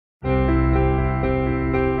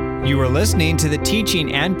You are listening to the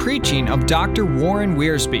teaching and preaching of Dr. Warren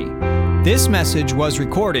Wiersbe. This message was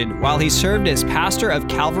recorded while he served as pastor of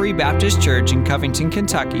Calvary Baptist Church in Covington,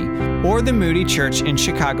 Kentucky, or the Moody Church in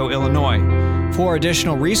Chicago, Illinois. For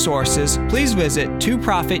additional resources, please visit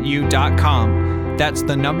 2prophetu.com. That's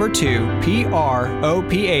the number 2,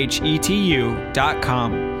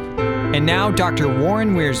 PROPHETU.com. And now, Dr.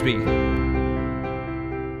 Warren Wiersbe.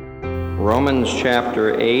 Romans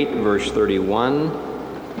chapter 8, verse 31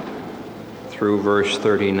 through verse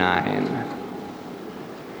 39.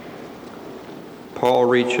 Paul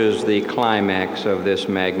reaches the climax of this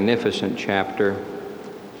magnificent chapter,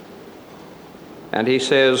 and he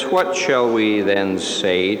says, "What shall we then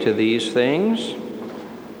say to these things?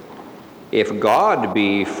 If God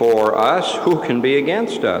be for us, who can be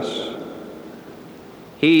against us?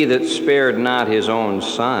 He that spared not his own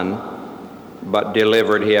Son, but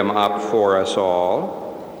delivered him up for us all,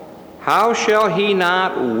 how shall he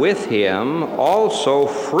not with him also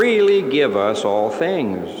freely give us all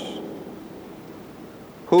things?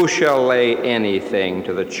 Who shall lay anything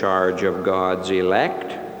to the charge of God's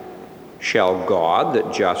elect? Shall God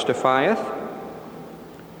that justifieth?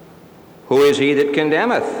 Who is he that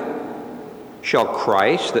condemneth? Shall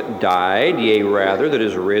Christ that died, yea rather that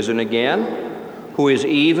is risen again, who is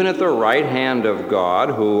even at the right hand of God,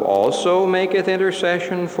 who also maketh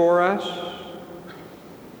intercession for us?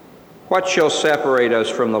 What shall separate us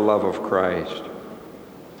from the love of Christ?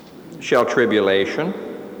 Shall tribulation,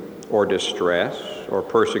 or distress, or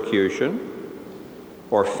persecution,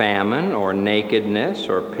 or famine, or nakedness,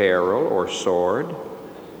 or peril, or sword?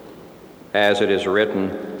 As it is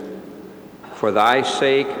written, for thy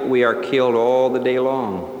sake we are killed all the day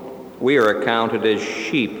long. We are accounted as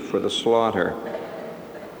sheep for the slaughter.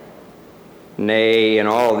 Nay, in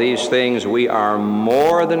all these things we are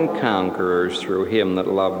more than conquerors through him that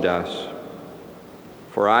loved us.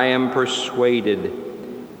 For I am persuaded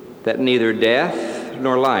that neither death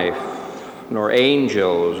nor life, nor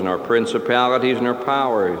angels, nor principalities, nor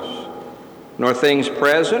powers, nor things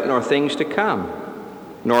present, nor things to come,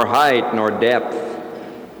 nor height, nor depth,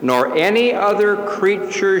 nor any other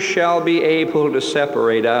creature shall be able to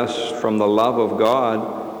separate us from the love of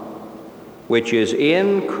God, which is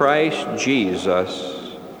in Christ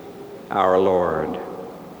Jesus our Lord.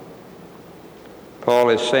 Paul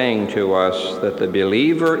is saying to us that the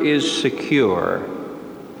believer is secure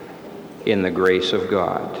in the grace of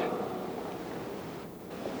God.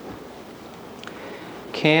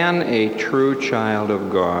 Can a true child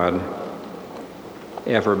of God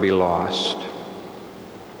ever be lost?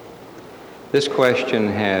 This question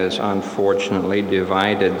has unfortunately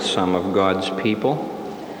divided some of God's people.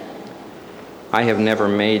 I have never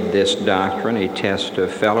made this doctrine a test of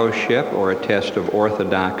fellowship or a test of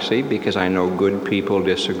orthodoxy because I know good people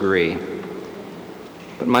disagree.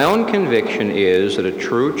 But my own conviction is that a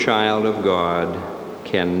true child of God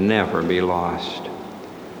can never be lost.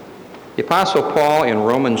 The Apostle Paul in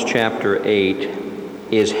Romans chapter 8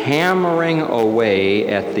 is hammering away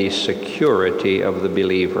at the security of the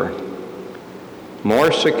believer.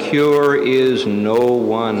 More secure is no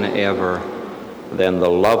one ever than the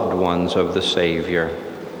loved ones of the Savior.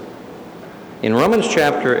 In Romans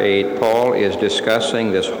chapter 8, Paul is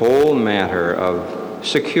discussing this whole matter of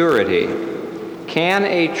security. Can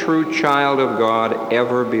a true child of God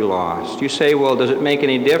ever be lost? You say, well, does it make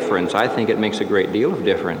any difference? I think it makes a great deal of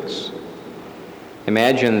difference.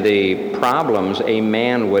 Imagine the problems a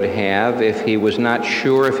man would have if he was not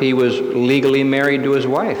sure if he was legally married to his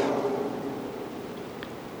wife.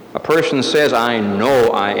 A person says, I know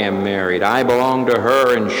I am married. I belong to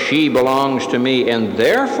her and she belongs to me, and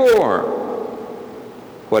therefore,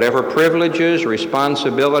 whatever privileges,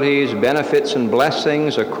 responsibilities, benefits, and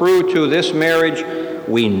blessings accrue to this marriage,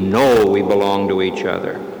 we know we belong to each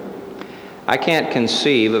other. I can't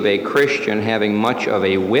conceive of a Christian having much of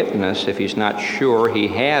a witness if he's not sure he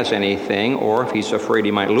has anything or if he's afraid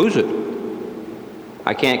he might lose it.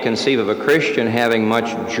 I can't conceive of a Christian having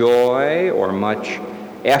much joy or much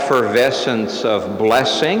effervescence of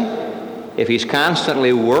blessing if he's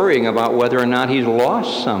constantly worrying about whether or not he's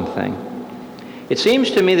lost something. It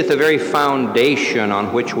seems to me that the very foundation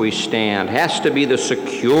on which we stand has to be the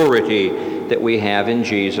security that we have in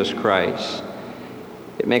Jesus Christ.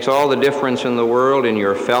 It makes all the difference in the world in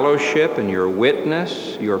your fellowship, in your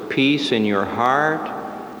witness, your peace in your heart,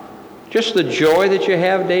 just the joy that you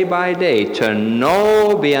have day by day to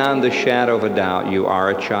know beyond the shadow of a doubt you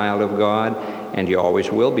are a child of God and you always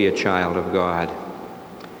will be a child of God.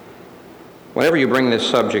 Whenever you bring this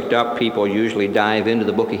subject up, people usually dive into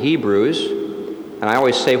the book of Hebrews, and I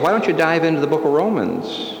always say, why don't you dive into the book of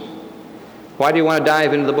Romans? Why do you want to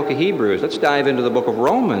dive into the book of Hebrews? Let's dive into the book of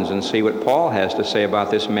Romans and see what Paul has to say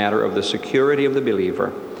about this matter of the security of the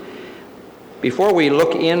believer. Before we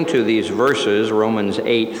look into these verses, Romans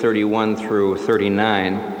 8:31 through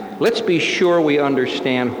 39, let's be sure we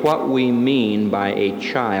understand what we mean by a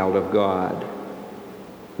child of God.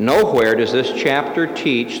 Nowhere does this chapter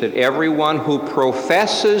teach that everyone who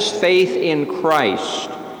professes faith in Christ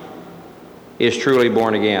is truly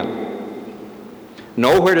born again.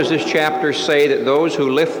 Nowhere does this chapter say that those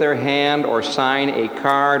who lift their hand or sign a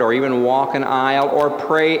card or even walk an aisle or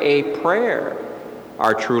pray a prayer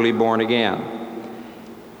are truly born again.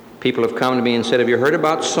 People have come to me and said, "Have you heard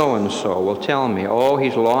about so-and-so?" Well, tell me. "Oh,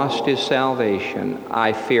 he's lost his salvation."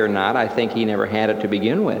 I fear not. I think he never had it to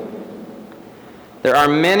begin with. There are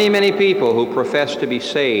many, many people who profess to be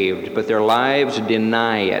saved, but their lives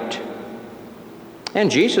deny it. And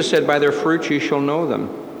Jesus said, "By their fruits you shall know them."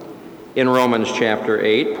 In Romans chapter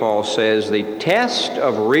 8, Paul says, the test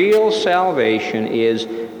of real salvation is,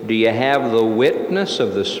 do you have the witness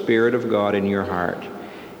of the Spirit of God in your heart?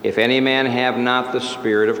 If any man have not the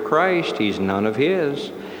Spirit of Christ, he's none of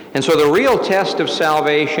his. And so the real test of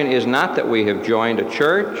salvation is not that we have joined a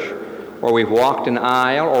church, or we've walked an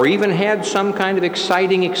aisle, or even had some kind of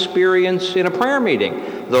exciting experience in a prayer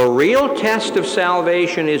meeting. The real test of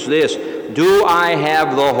salvation is this: do I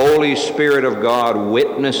have the Holy Spirit of God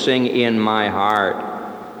witnessing in my heart?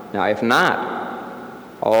 Now, if not,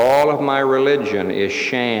 all of my religion is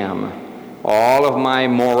sham. All of my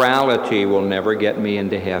morality will never get me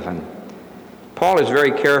into heaven. Paul is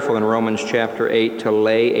very careful in Romans chapter 8 to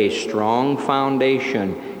lay a strong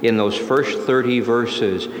foundation in those first 30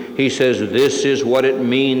 verses. He says, this is what it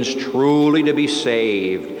means truly to be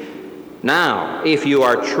saved. Now, if you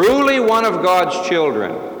are truly one of God's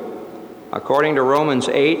children, according to Romans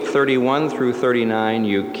 8:31 through 39,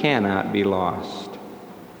 you cannot be lost.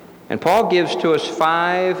 And Paul gives to us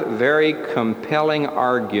 5 very compelling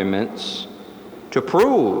arguments to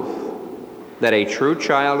prove that a true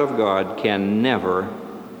child of God can never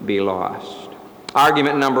be lost.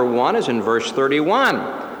 Argument number 1 is in verse 31.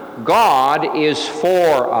 God is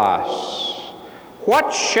for us.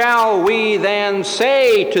 What shall we then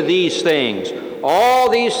say to these things? All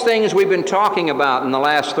these things we've been talking about in the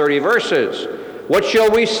last 30 verses. What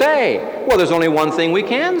shall we say? Well, there's only one thing we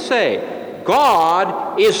can say.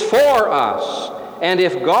 God is for us. And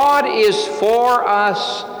if God is for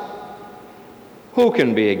us, who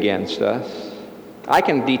can be against us? I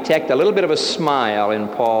can detect a little bit of a smile in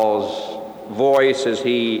Paul's voice as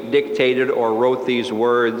he dictated or wrote these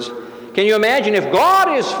words. Can you imagine, if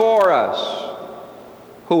God is for us,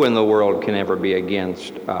 who in the world can ever be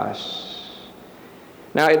against us?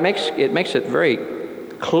 Now, it makes it very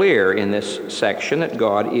clear in this section that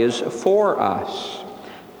God is for us.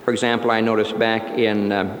 For example, I noticed back in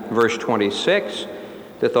verse 26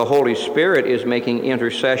 that the Holy Spirit is making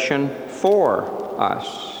intercession for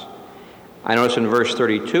us. I notice in verse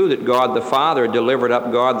 32 that God the Father delivered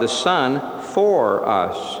up God the Son for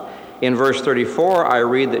us. In verse 34, I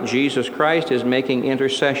read that Jesus Christ is making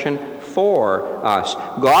intercession for us.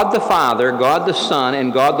 God the Father, God the Son,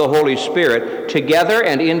 and God the Holy Spirit, together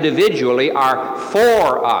and individually, are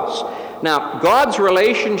for us. Now, God's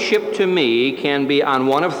relationship to me can be on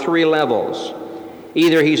one of 3 levels.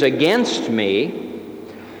 Either he's against me,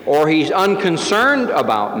 or he's unconcerned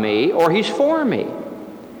about me, or he's for me.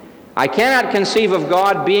 I cannot conceive of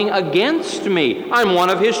God being against me. I'm one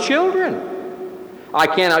of his children. I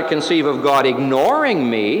cannot conceive of God ignoring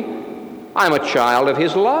me. I'm a child of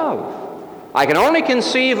his love. I can only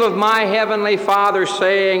conceive of my heavenly Father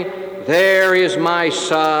saying, there is my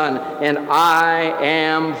Son, and I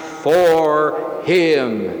am for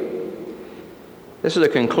him. This is the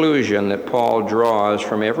conclusion that Paul draws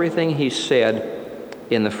from everything he said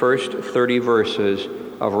in the first 30 verses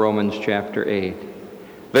of Romans chapter 8.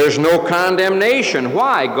 There's no condemnation.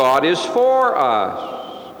 Why? God is for us.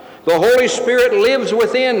 The Holy Spirit lives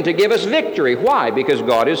within to give us victory. Why? Because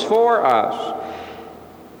God is for us.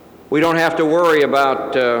 We don't have to worry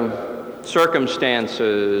about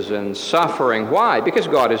circumstances and suffering. Why? Because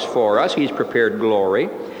God is for us. He's prepared glory.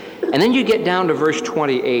 And then you get down to verse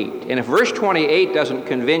 28. And if verse 28 doesn't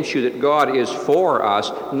convince you that God is for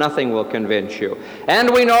us, nothing will convince you.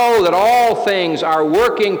 And we know that all things are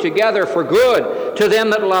working together for good to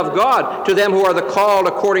them that love God, to them who are the called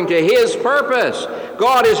according to his purpose.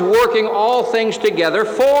 God is working all things together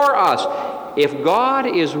for us. If God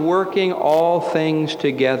is working all things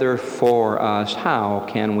together for us, how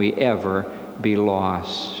can we ever be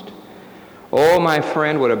lost? Oh, my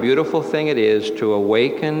friend, what a beautiful thing it is to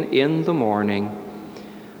awaken in the morning,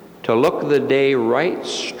 to look the day right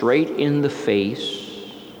straight in the face,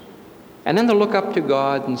 And then to look up to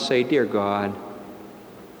God and say, dear God,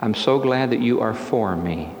 I'm so glad that you are for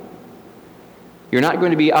me. You're not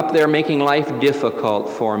going to be up there making life difficult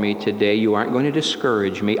for me today. You aren't going to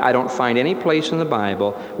discourage me. I don't find any place in the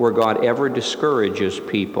Bible where God ever discourages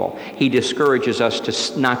people. He discourages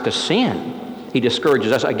us not to sin. He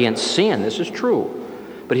discourages us against sin. This is true.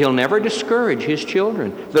 But He'll never discourage His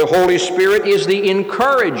children. The Holy Spirit is the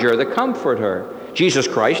encourager, the comforter. Jesus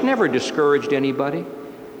Christ never discouraged anybody.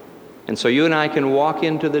 And so you and I can walk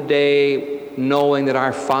into the day knowing that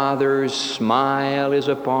our Father's smile is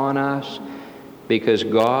upon us, because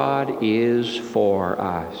God is for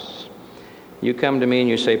us. You come to me and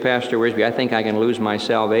you say, Pastor Wiersbe, I think I can lose my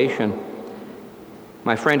salvation.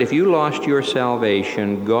 My friend, if you lost your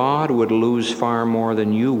salvation, God would lose far more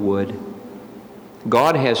than you would.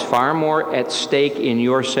 God has far more at stake in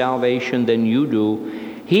your salvation than you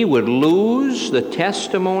do. He would lose the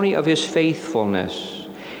testimony of His faithfulness.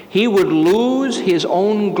 He would lose His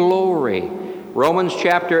own glory. Romans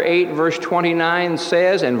chapter 8, verse 29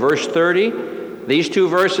 says, and verse 30, these two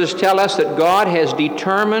verses tell us that God has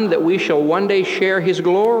determined that we shall one day share His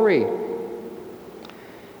glory.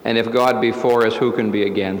 And if God be for us, who can be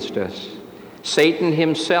against us? Satan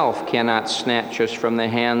himself cannot snatch us from the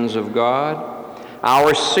hands of God.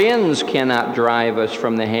 Our sins cannot drive us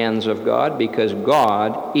from the hands of God, because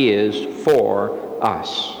God is for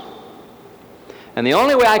us. And the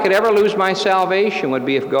only way I could ever lose my salvation would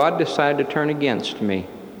be if God decided to turn against me.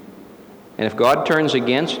 And if God turns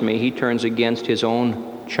against me, He turns against His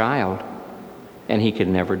own child. And He could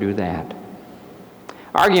never do that.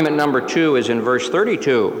 Argument number 2 is in verse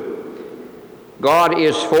 32. God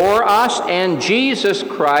is for us, and Jesus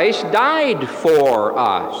Christ died for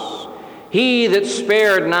us. He that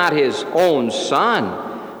spared not His own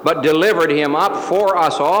Son, but delivered Him up for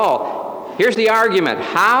us all. Here's the argument.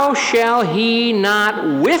 How shall He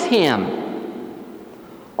not with Him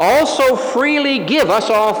also freely give us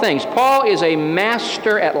all things? Paul is a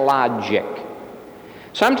master at logic.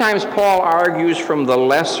 Sometimes Paul argues from the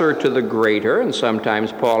lesser to the greater, and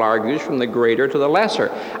sometimes Paul argues from the greater to the lesser.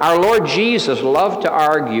 Our Lord Jesus loved to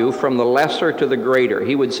argue from the lesser to the greater.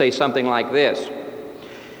 He would say something like this: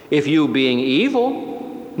 if you, being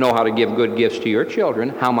evil, know how to give good gifts to your children,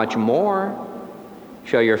 how much more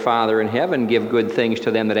shall your Father in heaven give good things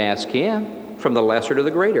to them that ask Him? From the lesser to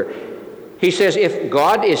the greater. He says, if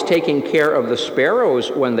God is taking care of the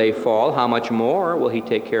sparrows when they fall, how much more will He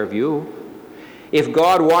take care of you? If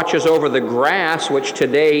God watches over the grass, which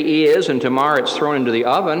today is and tomorrow it's thrown into the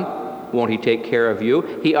oven, won't He take care of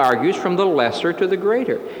you? He argues from the lesser to the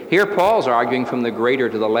greater. Here Paul's arguing from the greater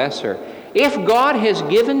to the lesser. If God has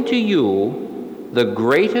given to you the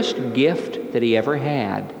greatest gift that He ever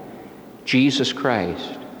had, Jesus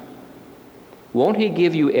Christ, won't He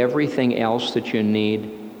give you everything else that you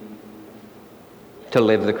need to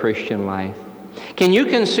live the Christian life? Can you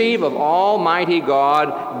conceive of Almighty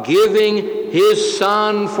God giving His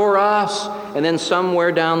Son for us, and then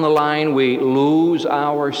somewhere down the line we lose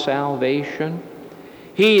our salvation?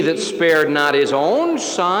 He that spared not His own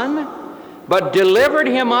Son, but delivered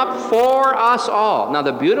Him up for us all. Now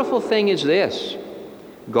the beautiful thing is this: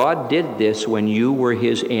 God did this when you were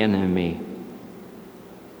His enemy.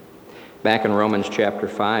 Back in Romans chapter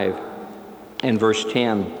 5 and verse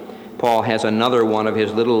 10, Paul has another one of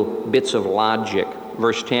his little bits of logic.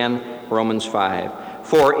 Verse 10, Romans 5.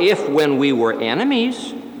 For if when we were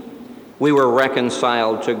enemies, we were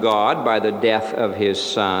reconciled to God by the death of His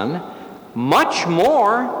Son, much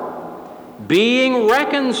more, being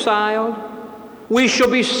reconciled, we shall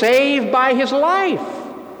be saved by His life.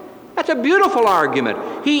 That's a beautiful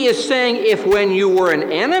argument. He is saying, if when you were an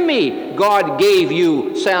enemy, God gave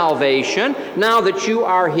you salvation, now that you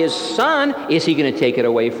are His Son, is He going to take it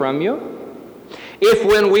away from you? If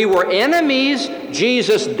when we were enemies,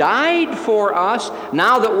 Jesus died for us,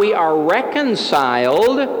 now that we are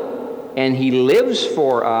reconciled and He lives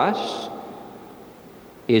for us,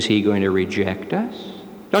 is He going to reject us?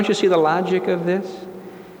 Don't you see the logic of this?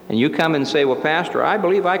 And you come and say, well, Pastor, I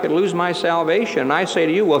believe I could lose my salvation. And I say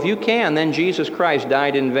to you, well, if you can, then Jesus Christ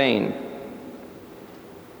died in vain.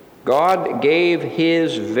 God gave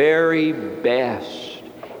His very best.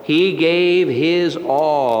 He gave His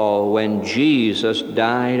all when Jesus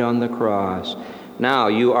died on the cross. Now,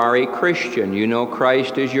 you are a Christian. You know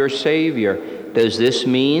Christ is your Savior. Does this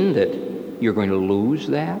mean that you're going to lose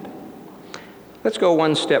that? Let's go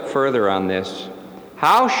one step further on this.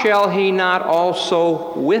 How shall He not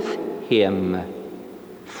also with Him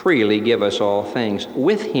freely give us all things?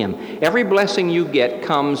 With Him. Every blessing you get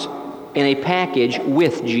comes in a package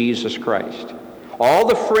with Jesus Christ. All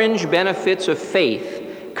the fringe benefits of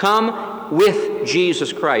faith come with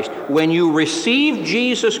Jesus Christ. When you receive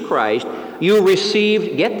Jesus Christ, you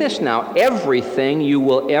received, get this now, everything you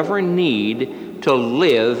will ever need to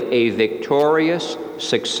live a victorious,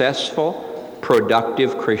 successful,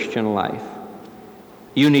 productive Christian life.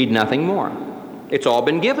 You need nothing more. It's all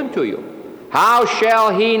been given to you. How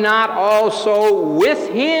shall he not also with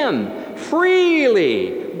him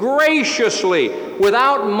freely, graciously,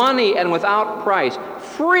 without money and without price,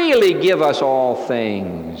 freely give us all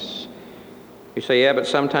things? You say, yeah, but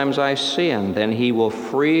sometimes I sin. Then he will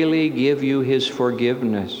freely give you his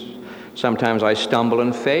forgiveness. Sometimes I stumble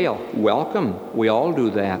and fail. Welcome. We all do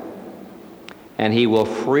that. And he will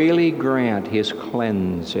freely grant his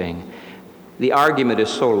cleansing. The argument is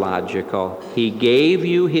so logical. He gave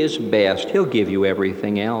you his best. He'll give you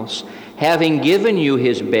everything else. Having given you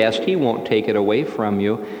his best, he won't take it away from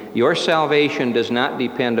you. Your salvation does not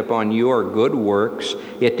depend upon your good works.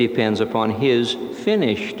 It depends upon his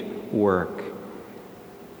finished work.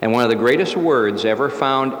 And one of the greatest words ever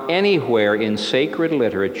found anywhere in sacred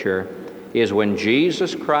literature is when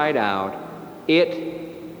Jesus cried out, "It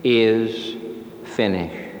is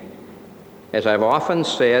finished." As I've often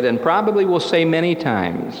said, and probably will say many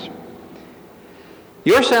times,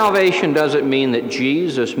 your salvation doesn't mean that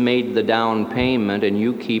Jesus made the down payment and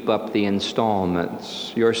you keep up the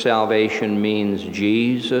installments. Your salvation means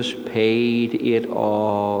Jesus paid it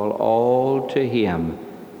all to him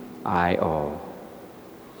I owe.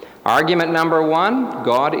 Argument number one,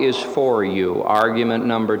 God is for you. Argument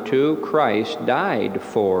number two, Christ died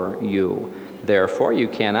for you. Therefore, you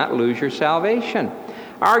cannot lose your salvation.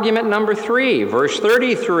 Argument number three, verse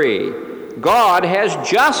 33, God has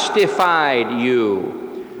justified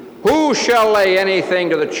you. Who shall lay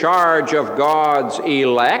anything to the charge of God's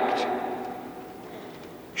elect?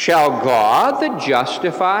 Shall God that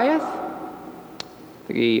justifieth?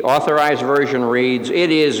 The Authorized Version reads,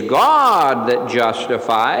 it is God that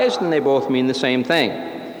justifies, and they both mean the same thing.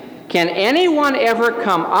 Can anyone ever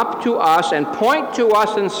come up to us and point to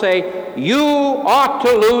us and say, you ought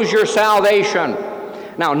to lose your salvation?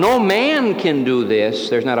 Now, no man can do this.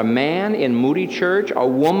 There's not a man in Moody Church, a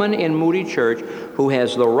woman in Moody Church, who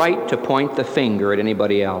has the right to point the finger at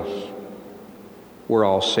anybody else. We're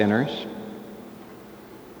all sinners.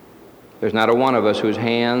 There's not a one of us whose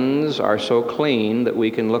hands are so clean that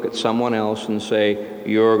we can look at someone else and say,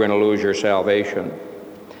 you're going to lose your salvation.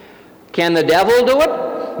 Can the devil do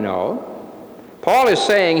it? No. Paul is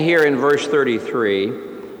saying here in verse 33,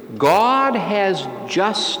 God has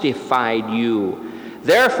justified you.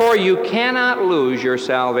 Therefore, you cannot lose your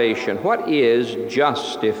salvation. What is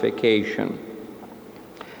justification?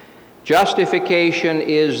 Justification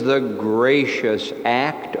is the gracious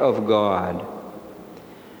act of God,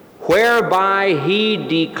 whereby he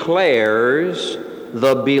declares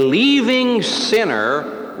the believing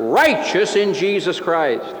sinner righteous in Jesus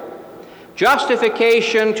Christ.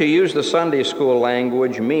 Justification, to use the Sunday school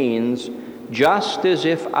language, means just as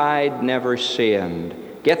if I'd never sinned.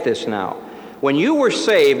 Get this now. When you were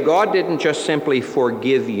saved, God didn't just simply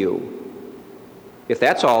forgive you. If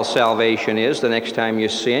that's all salvation is, the next time you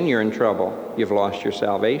sin, you're in trouble. You've lost your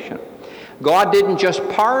salvation. God didn't just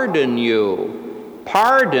pardon you.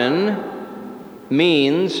 Pardon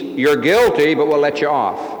means you're guilty, but we'll let you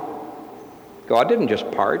off. God didn't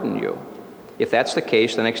just pardon you. If that's the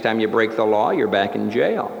case, the next time you break the law, you're back in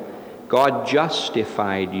jail. God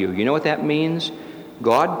justified you. You know what that means?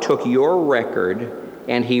 God took your record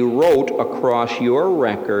and he wrote across your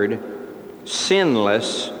record,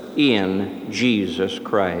 sinless in Jesus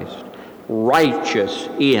Christ. Righteous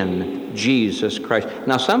in Jesus Christ.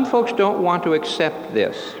 Now, some folks don't want to accept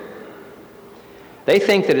this. They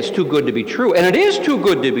think that it's too good to be true, and it is too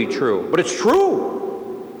good to be true, but it's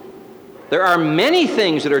true. There are many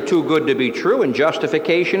things that are too good to be true, and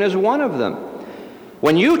justification is one of them.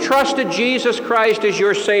 When you trusted Jesus Christ as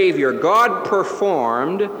your Savior, God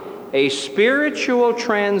performed a spiritual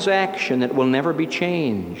transaction that will never be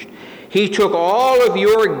changed. He took all of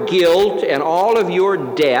your guilt and all of your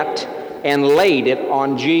debt and laid it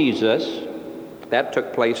on Jesus. That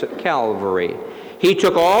took place at Calvary. He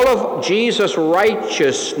took all of Jesus'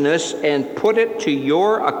 righteousness and put it to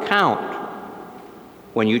your account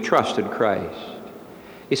when you trusted Christ.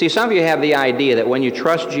 You see, some of you have the idea that when you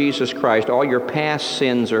trust Jesus Christ, all your past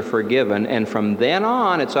sins are forgiven, and from then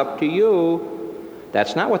on, it's up to you.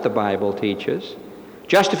 That's not what the Bible teaches.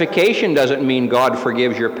 Justification doesn't mean God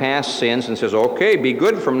forgives your past sins and says, okay, be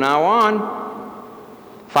good from now on.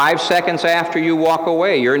 5 seconds after you walk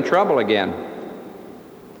away, you're in trouble again.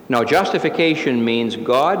 No, justification means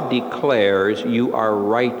God declares you are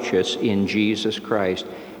righteous in Jesus Christ.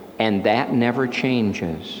 And that never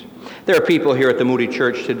changes. There are people here at the Moody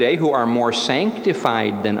Church today who are more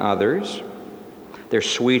sanctified than others. They're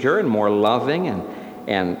sweeter and more loving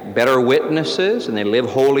and better witnesses, and they live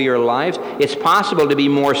holier lives. It's possible to be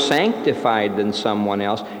more sanctified than someone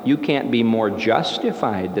else. You can't be more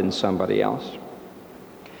justified than somebody else.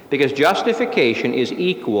 Because justification is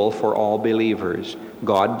equal for all believers.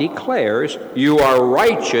 God declares you are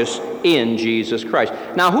righteous in Jesus Christ.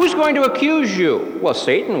 Now, who's going to accuse you? Well,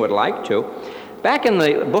 Satan would like to. Back in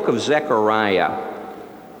the book of Zechariah,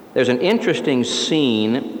 there's an interesting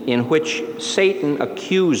scene in which Satan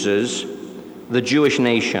accuses the Jewish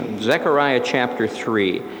nation. Zechariah chapter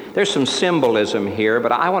 3. There's some symbolism here,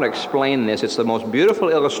 but I want to explain this. It's the most beautiful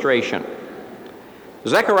illustration.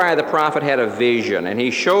 Zechariah the prophet had a vision, and he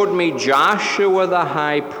showed me Joshua the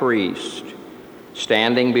high priest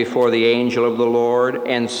standing before the angel of the Lord,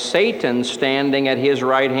 and Satan standing at his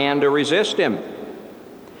right hand to resist him.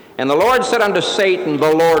 And the Lord said unto Satan,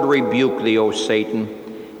 The Lord rebuke thee, O Satan.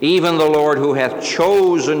 Even the Lord who hath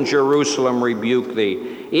chosen Jerusalem rebuke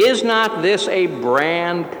thee. Is not this a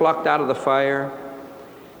brand plucked out of the fire?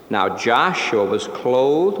 Now Joshua was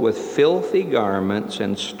clothed with filthy garments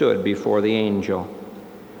and stood before the angel.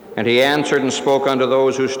 And he answered and spoke unto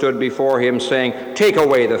those who stood before him, saying, Take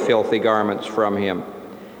away the filthy garments from him.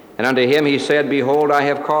 And unto him he said, Behold, I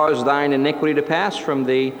have caused thine iniquity to pass from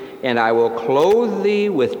thee, and I will clothe thee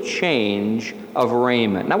with change of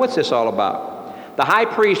raiment. Now what's this all about? The high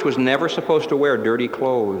priest was never supposed to wear dirty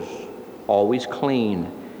clothes, always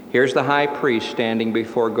clean. Here's the high priest standing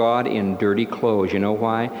before God in dirty clothes. You know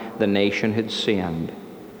why? The nation had sinned.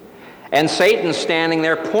 And Satan's standing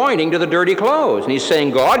there pointing to the dirty clothes. And he's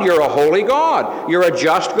saying, God, you're a holy God. You're a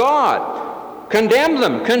just God. Condemn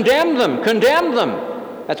them, condemn them, condemn them.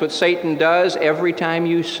 That's what Satan does every time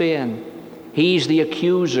you sin. He's the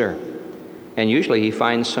accuser. And usually he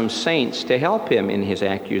finds some saints to help him in his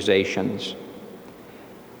accusations.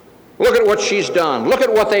 Look at what she's done. Look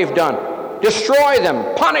at what they've done. Destroy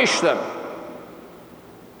them. Punish them.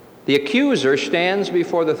 The accuser stands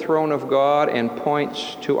before the throne of God and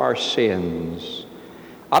points to our sins.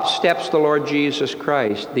 Up steps the Lord Jesus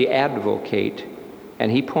Christ, the advocate,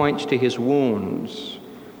 and he points to his wounds.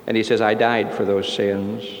 And he says, I died for those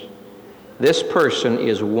sins. This person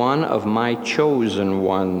is one of my chosen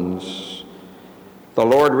ones. The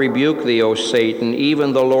Lord rebuke thee, O Satan,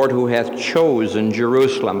 even the Lord who hath chosen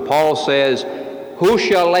Jerusalem. Paul says, who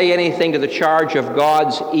shall lay anything to the charge of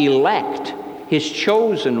God's elect? His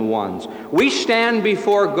chosen ones. We stand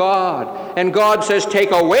before God, and God says,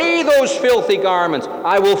 take away those filthy garments.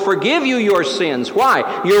 I will forgive you your sins.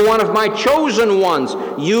 Why? You're one of my chosen ones.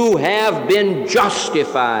 You have been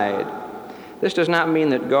justified. This does not mean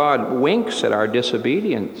that God winks at our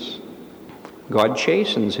disobedience. God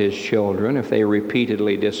chastens his children if they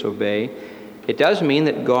repeatedly disobey. It does mean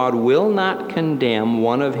that God will not condemn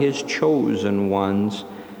one of his chosen ones,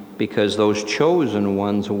 because those chosen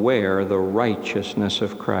ones wear the righteousness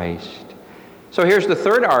of Christ. So here's the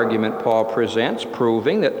third argument Paul presents,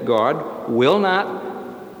 proving that God will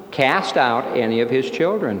not cast out any of his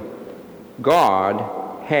children.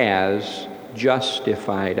 God has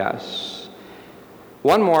justified us.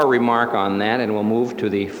 One more remark on that, and we'll move to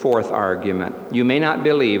the fourth argument. You may not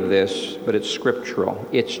believe this, but it's scriptural.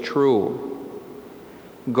 It's true.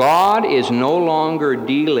 God is no longer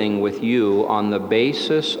dealing with you on the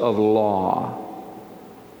basis of law.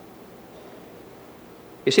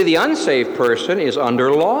 You see, the unsaved person is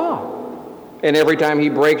under law. And every time he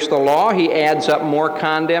breaks the law, he adds up more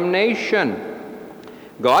condemnation.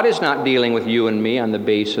 God is not dealing with you and me on the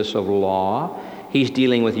basis of law. He's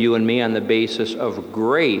dealing with you and me on the basis of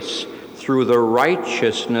grace through the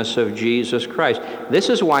righteousness of Jesus Christ. This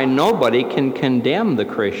is why nobody can condemn the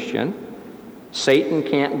Christian. Satan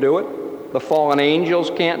can't do it. The fallen angels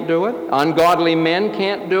can't do it. Ungodly men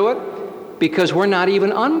can't do it, because we're not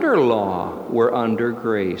even under law. We're under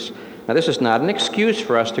grace. Now, this is not an excuse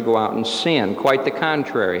for us to go out and sin. Quite the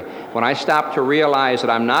contrary. When I stop to realize that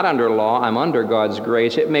I'm not under law, I'm under God's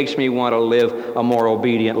grace, it makes me want to live a more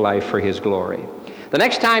obedient life for his glory. The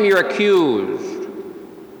next time you're accused,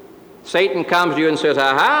 Satan comes to you and says,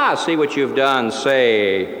 aha, see what you've done.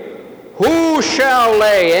 Say, who shall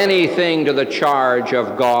lay anything to the charge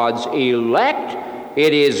of God's elect?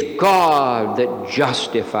 It is God that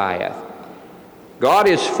justifieth. God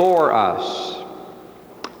is for us.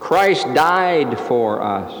 Christ died for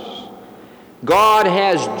us. God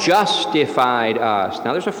has justified us.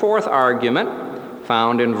 Now there's a fourth argument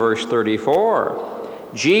found in verse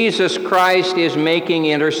 34. Jesus Christ is making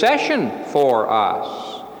intercession for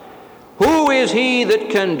us. Who is he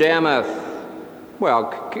that condemneth?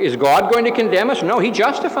 Well, is God going to condemn us? No, He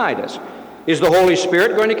justified us. Is the Holy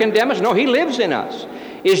Spirit going to condemn us? No, He lives in us.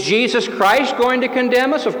 Is Jesus Christ going to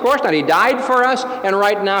condemn us? Of course not. He died for us, and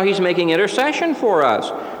right now He's making intercession for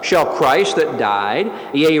us. Shall Christ that died,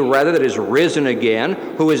 yea, rather that is risen again,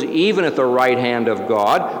 who is even at the right hand of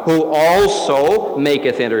God, who also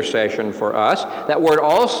maketh intercession for us. That word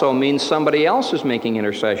also means somebody else is making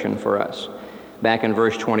intercession for us. Back in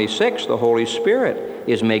verse 26, the Holy Spirit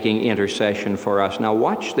is making intercession for us. Now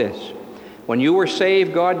watch this. When you were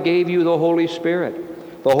saved, God gave you the Holy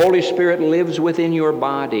Spirit. The Holy Spirit lives within your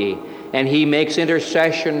body, and He makes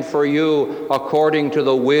intercession for you according to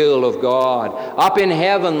the will of God. Up in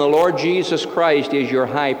heaven, the Lord Jesus Christ is your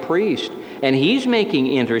high priest, and He's making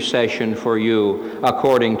intercession for you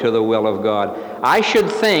according to the will of God. I should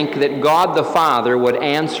think that God the Father would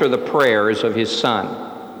answer the prayers of His Son.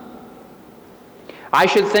 I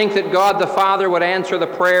should think that God the Father would answer the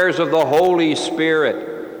prayers of the Holy Spirit.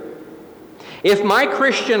 If my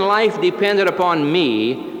Christian life depended upon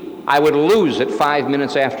me, I would lose it 5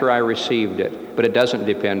 minutes after I received it. But it doesn't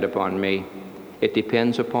depend upon me. It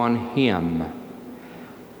depends upon Him.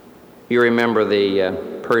 You remember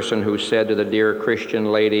the person who said to the dear Christian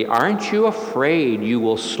lady, "Aren't you afraid you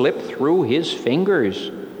will slip through His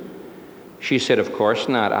fingers?" She said, "Of course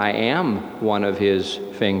not. I am one of His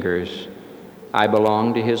fingers. I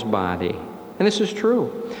belong to His body." And this is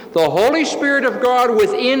true. The Holy Spirit of God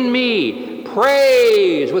within me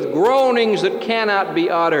prays with groanings that cannot be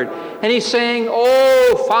uttered. And He's saying,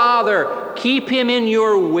 "Oh, Father, keep him in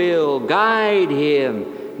your will. Guide him."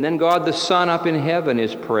 And then God the Son up in heaven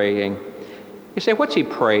is praying. You say, what's He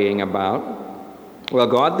praying about? Well,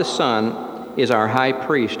 God the Son is our high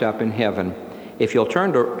priest up in heaven. If you'll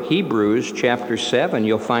turn to Hebrews chapter 7,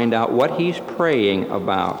 you'll find out what He's praying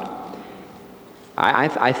about.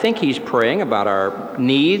 I think He's praying about our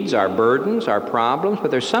needs, our burdens, our problems,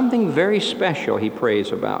 but there's something very special He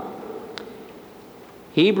prays about.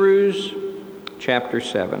 Hebrews chapter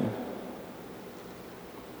 7,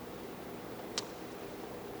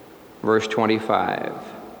 verse 25.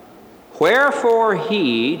 "Wherefore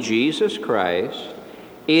He, Jesus Christ,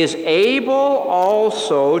 is able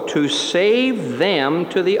also to save them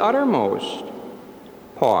to the uttermost."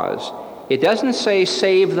 Pause. It doesn't say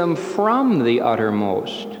save them from the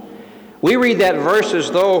uttermost. We read that verse as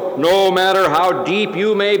though no matter how deep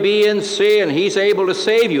you may be in sin, He's able to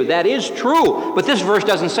save you. That is true, but this verse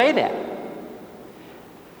doesn't say that.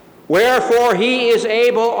 "Wherefore He is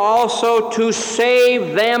able also to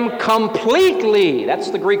save them completely."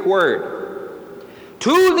 That's the Greek word.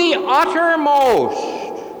 "To the uttermost."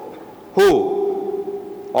 Who?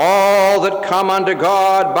 "All that come unto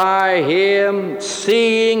God by Him,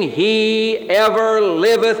 seeing He ever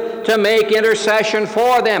liveth to make intercession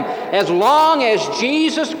for them." As long as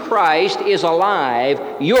Jesus Christ is alive,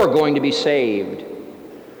 you're going to be saved.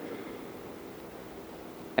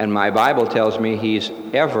 And my Bible tells me He's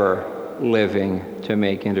ever living to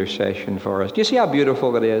make intercession for us. Do you see how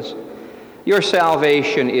beautiful it is? Your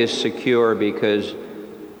salvation is secure because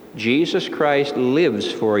Jesus Christ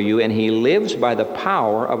lives for you, and He lives by the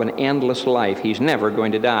power of an endless life. He's never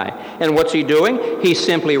going to die. And what's He doing? He's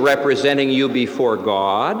simply representing you before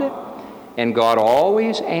God, and God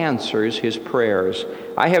always answers His prayers.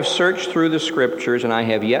 I have searched through the Scriptures, and I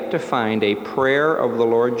have yet to find a prayer of the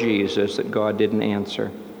Lord Jesus that God didn't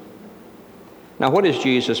answer. Now, what is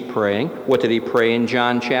Jesus praying? What did He pray in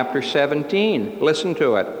John chapter 17? Listen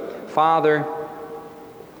to it. "Father,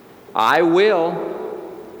 I will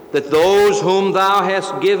that those whom Thou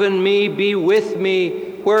hast given me be with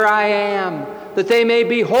me where I am, that they may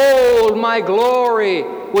behold my glory,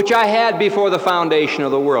 which I had before the foundation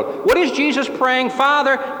of the world." What is Jesus praying?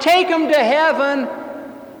 "Father, take them to heaven."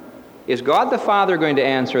 Is God the Father going to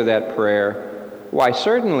answer that prayer? Why,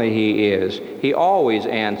 certainly He is. He always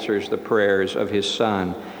answers the prayers of His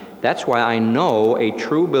Son. That's why I know a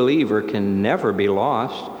true believer can never be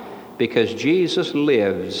lost, because Jesus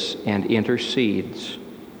lives and intercedes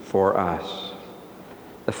for us.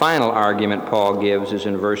 The final argument Paul gives is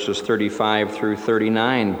in verses 35 through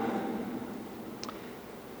 39.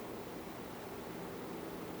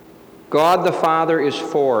 God the Father is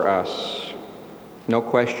for us. No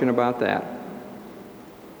question about that.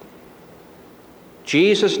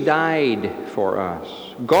 Jesus died for us.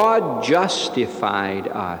 God justified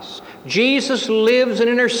us. Jesus lives and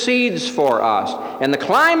intercedes for us. And the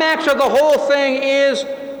climax of the whole thing is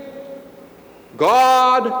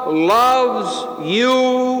God loves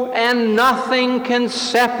you, and nothing can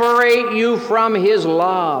separate you from His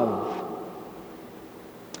love.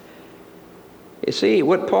 You see,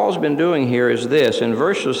 what Paul's been doing here is this. In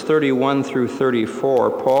verses 31 through 34,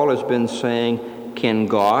 Paul has been saying, can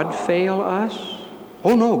God fail us?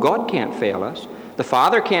 Oh no, God can't fail us. The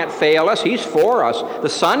Father can't fail us. He's for us. The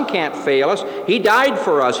Son can't fail us. He died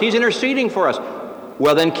for us. He's interceding for us.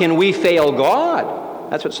 Well, then can we fail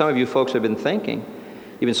God? That's what some of you folks have been thinking.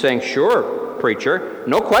 You've been saying, sure, preacher,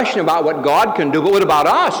 no question about what God can do, but what about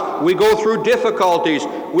us? We go through difficulties.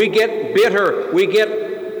 We get bitter. We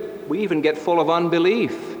even get full of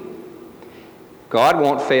unbelief. God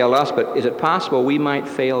won't fail us, but is it possible we might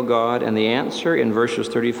fail God? And the answer in verses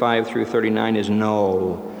 35 through 39 is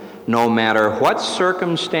no. No matter what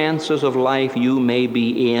circumstances of life you may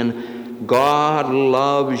be in, God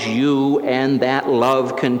loves you, and that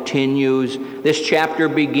love continues. This chapter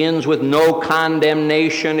begins with no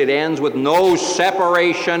condemnation. It ends with no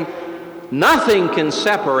separation. Nothing can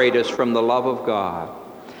separate us from the love of God.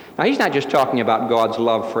 Now, he's not just talking about God's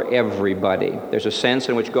love for everybody. There's a sense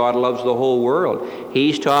in which God loves the whole world.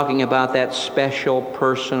 He's talking about that special,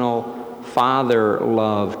 personal Father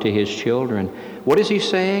love to his children. What is he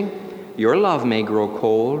saying? Your love may grow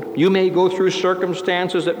cold. You may go through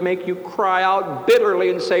circumstances that make you cry out bitterly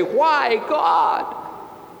and say, why, God?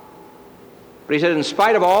 But he said, in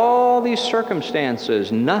spite of all these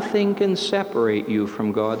circumstances, nothing can separate you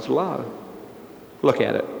from God's love. Look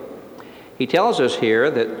at it. He tells us here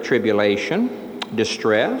that tribulation,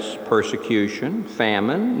 distress, persecution,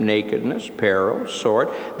 famine, nakedness, peril, sword,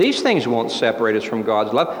 these things won't separate us from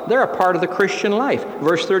God's love. They're a part of the Christian life.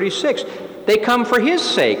 Verse 36, they come for his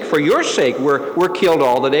sake. For your sake, we're killed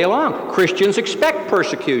all the day long. Christians expect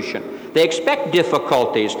persecution. They expect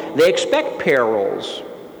difficulties. They expect perils.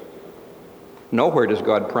 Nowhere does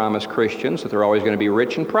God promise Christians that they're always going to be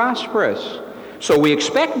rich and prosperous. So we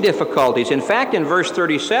expect difficulties. In fact, in verse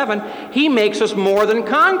 37, he makes us more than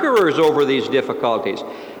conquerors over these difficulties.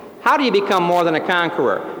 How do you become more than a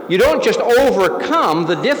conqueror? You don't just overcome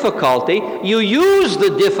the difficulty, you use the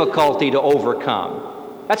difficulty to overcome.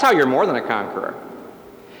 That's how you're more than a conqueror.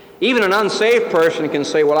 Even an unsaved person can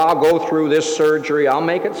say, well, I'll go through this surgery, I'll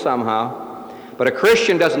make it somehow. But a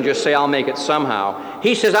Christian doesn't just say, I'll make it somehow.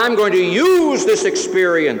 He says, I'm going to use this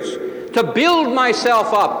experience to build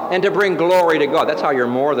myself up and to bring glory to God. That's how you're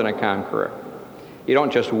more than a conqueror. You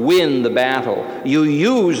don't just win the battle. You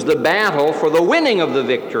use the battle for the winning of the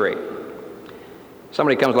victory.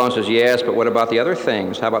 Somebody comes along and says, yes, but what about the other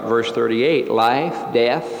things? How about verse 38? Life,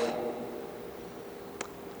 death,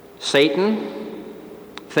 Satan,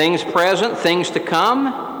 things present, things to come,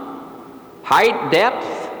 height,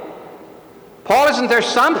 depth. Paul, isn't there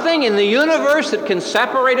something in the universe that can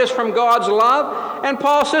separate us from God's love? And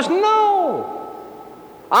Paul says, no.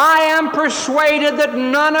 I am persuaded that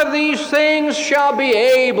none of these things shall be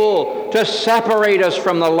able to separate us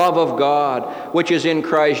from the love of God, which is in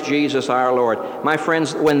Christ Jesus our Lord. My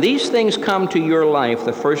friends, when these things come to your life,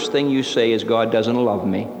 the first thing you say is, God doesn't love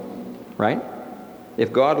me. Right?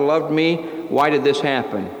 If God loved me, why did this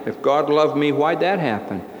happen? If God loved me, why'd that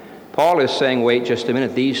happen? Paul is saying, wait just a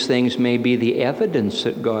minute, these things may be the evidence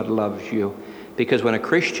that God loves you. Because when a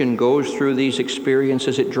Christian goes through these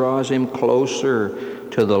experiences, it draws him closer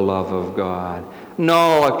to the love of God.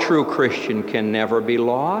 No, a true Christian can never be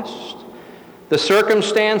lost. The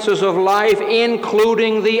circumstances of life,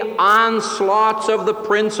 including the onslaughts of the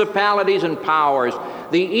principalities and powers,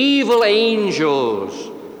 the evil angels,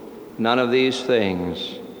 none of these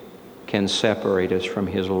things can separate us from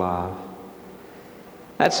his love.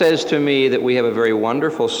 That says to me that we have a very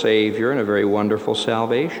wonderful Savior and a very wonderful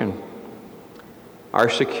salvation. Our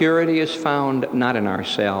security is found not in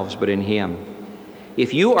ourselves, but in him.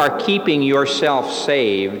 If you are keeping yourself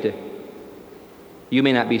saved, you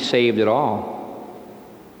may not be saved at all.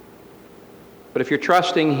 But if you're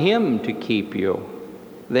trusting him to keep you,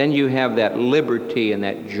 then you have that liberty and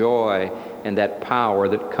that joy and that power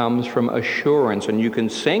that comes from assurance. And you can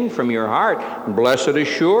sing from your heart, blessed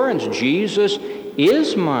assurance, Jesus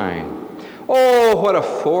is mine. Oh, what a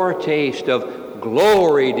foretaste of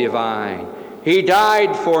glory divine. He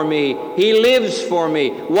died for me. He lives for me.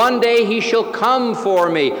 One day he shall come for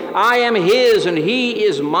me. I am his and he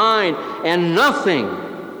is mine, and nothing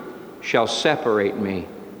shall separate me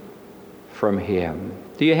from him.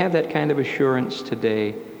 Do you have that kind of assurance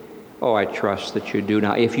today? Oh, I trust that you do.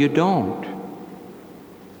 Now, if you don't,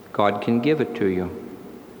 God can give it to you.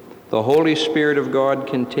 The Holy Spirit of God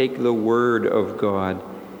can take the Word of God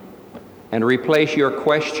and replace your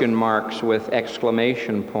question marks with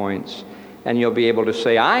exclamation points, and you'll be able to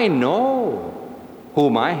say, I know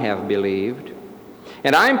whom I have believed,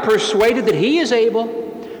 and I'm persuaded that he is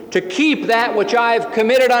able to keep that which I've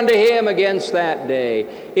committed unto him against that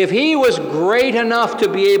day. If he was great enough to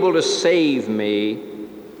be able to save me,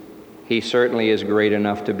 he certainly is great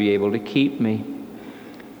enough to be able to keep me.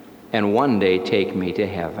 and one day take me to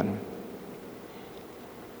heaven.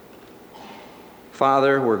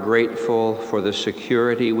 Father, we're grateful for the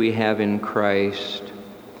security we have in Christ,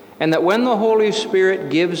 and that when the Holy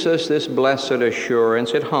Spirit gives us this blessed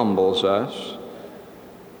assurance, it humbles us,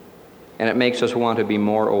 and it makes us want to be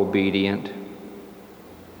more obedient.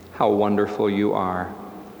 How wonderful you are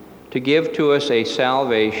to give to us a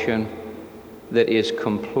salvation that is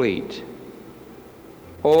complete.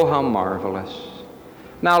 Oh, how marvelous.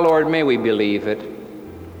 Now, Lord, may we believe it.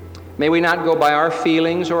 May we not go by our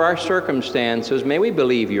feelings or our circumstances. May we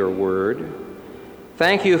believe your word.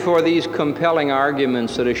 Thank you for these compelling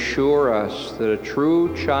arguments that assure us that a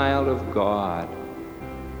true child of God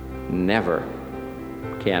never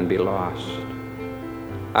can be lost.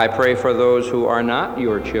 I pray for those who are not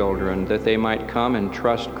your children, that they might come and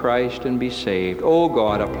trust Christ and be saved. Oh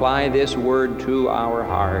God, apply this word to our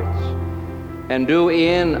hearts and do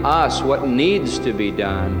in us what needs to be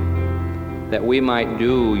done, that we might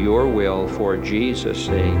do your will for Jesus'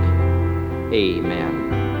 sake. Amen.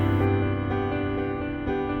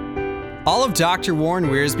 All of Dr. Warren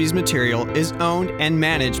Wiersbe's material is owned and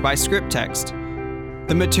managed by ScriptText.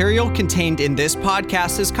 The material contained in this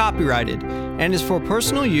podcast is copyrighted and is for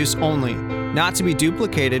personal use only, not to be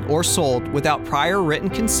duplicated or sold without prior written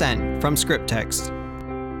consent from ScriptText.